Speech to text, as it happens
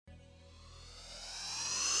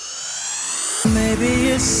Maybe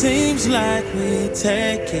it seems like we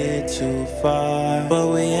take it too far, but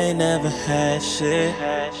we ain't never had shit.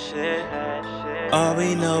 All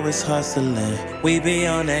we know is hustling. We be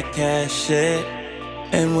on that cash shit.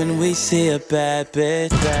 And when we see a bad bitch,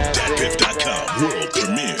 MIXTAPE.com world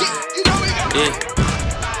premiere. yeah.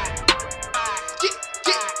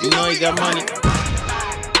 You know he got money.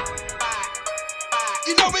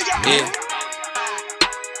 You know we got Yeah.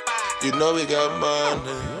 You know we got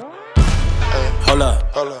money. Hold up.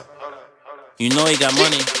 Hold up. You know he got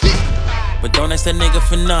money, but don't ask that nigga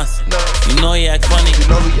for nothing. You know he act funny. You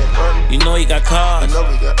know we got money. You know he got cars. You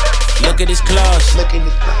know we got. Look at his claws. Look in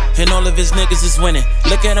his claws. And all of his niggas is winning.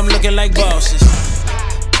 Look at him looking like bosses.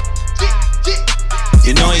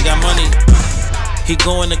 You know he got money. He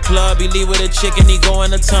go in the club, he leave with a chick and he go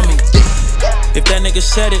in the tummy. If that nigga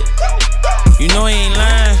said it, you know he ain't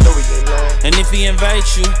lying. You know we ain't lying. And if he invite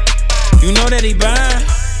you, you know that he buying.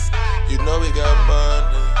 You know we got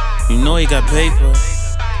money. You know he got paper.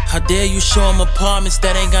 How dare you show him apartments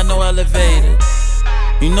that ain't got no elevator?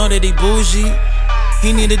 You know that he bougie.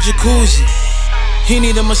 He need a jacuzzi. He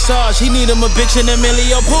need a massage. He need him a bitch in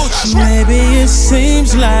Emilio Pucci. Maybe it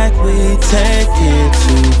seems like we take it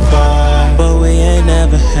too far, but we ain't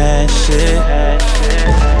never had shit.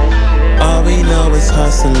 All we know is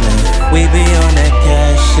hustling. We be on that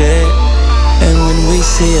cash shit. And when we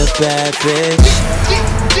see a bad bitch,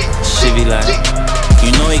 she be like,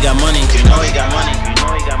 you know he got money. You know he got money.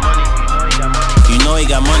 You know he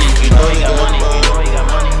got money. You know he got money.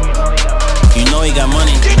 You know he got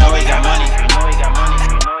money. You know he got money.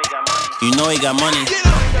 You know he got money.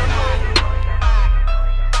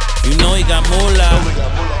 You know he got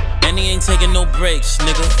moolah. And he ain't taking no breaks,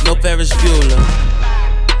 nigga. No Ferris Bueller.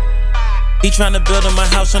 He tryna build him a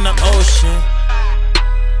house on the ocean.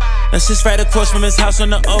 That's just right across from his house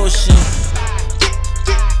on the ocean.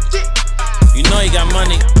 You know he got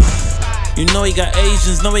money. You know he got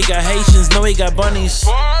Asians, know he got Haitians, know he got bunnies.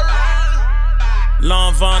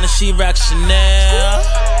 Lawn Vaughn and she rock Chanel.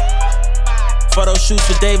 Photo shoots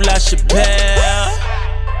with Dave LaChapelle.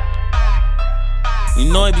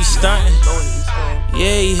 You know he be stunting.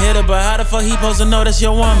 Yeah, he hit her, but how the fuck he supposed to know that's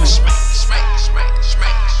your woman?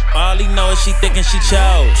 All he know is she thinking she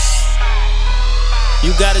chose.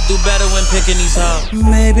 You gotta do better when picking these hoes.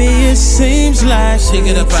 Maybe it seems like she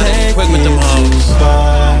get up out of here quick with them hoes,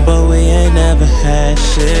 but we ain't never had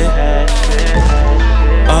shit.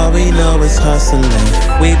 All we know is hustling.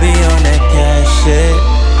 We be on that cash shit.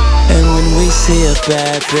 And when we see a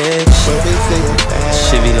bad bitch,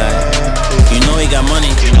 she be like, you know he got money.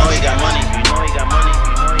 You know he got money.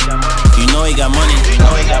 You know he got money. You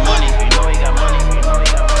know he got money.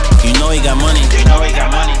 You know he got money. You know he got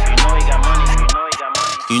money.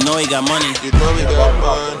 You know he got money. You know we got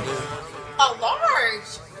money. Oh, Lord,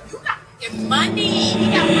 you got your money. You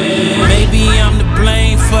got money. Maybe I'm to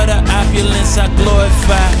blame for the opulence I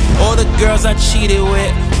glorify. All the girls I cheated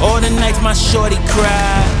with, all the nights my shorty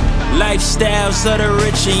cried. Lifestyles of the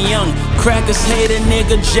rich and young. Crackers hate a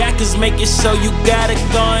nigga, jackers make it so you gotta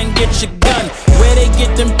go and get your gun. Where they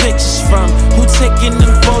get them pictures from? Who taking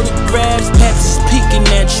them photographs? Paps is peeking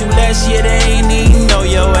at you. Last year they ain't even know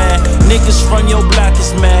your ass. Niggas from your block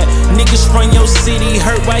is mad. Niggas from your city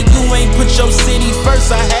hurt. Why you ain't put your city first?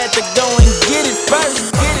 I had to go and get it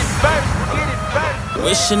first. Get it first. Get it first.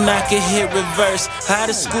 Wishing I could hit reverse. I'd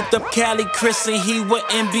have scooped up Cali Chris and he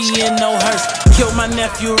wouldn't be in no hearse. Killed my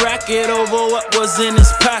nephew Rocket over what was in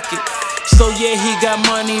his pocket. So yeah, he got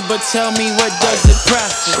money, but tell me what does it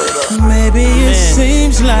profit? Maybe it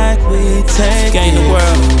seems like we take it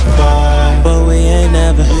too far, but we ain't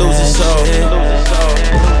never had shit.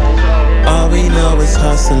 All we know is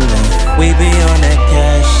hustling. We be on that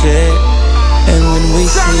cash shit. And when we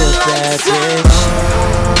see a bad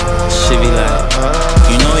bitch, she be like,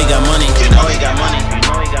 you know he got money. You know he got money.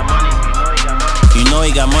 You know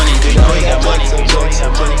he got money. You know he got money.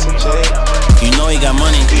 You know he got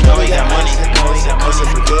money. You know he got money.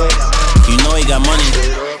 You know he got money.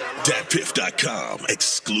 MIXTAPE.com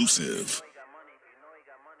exclusive.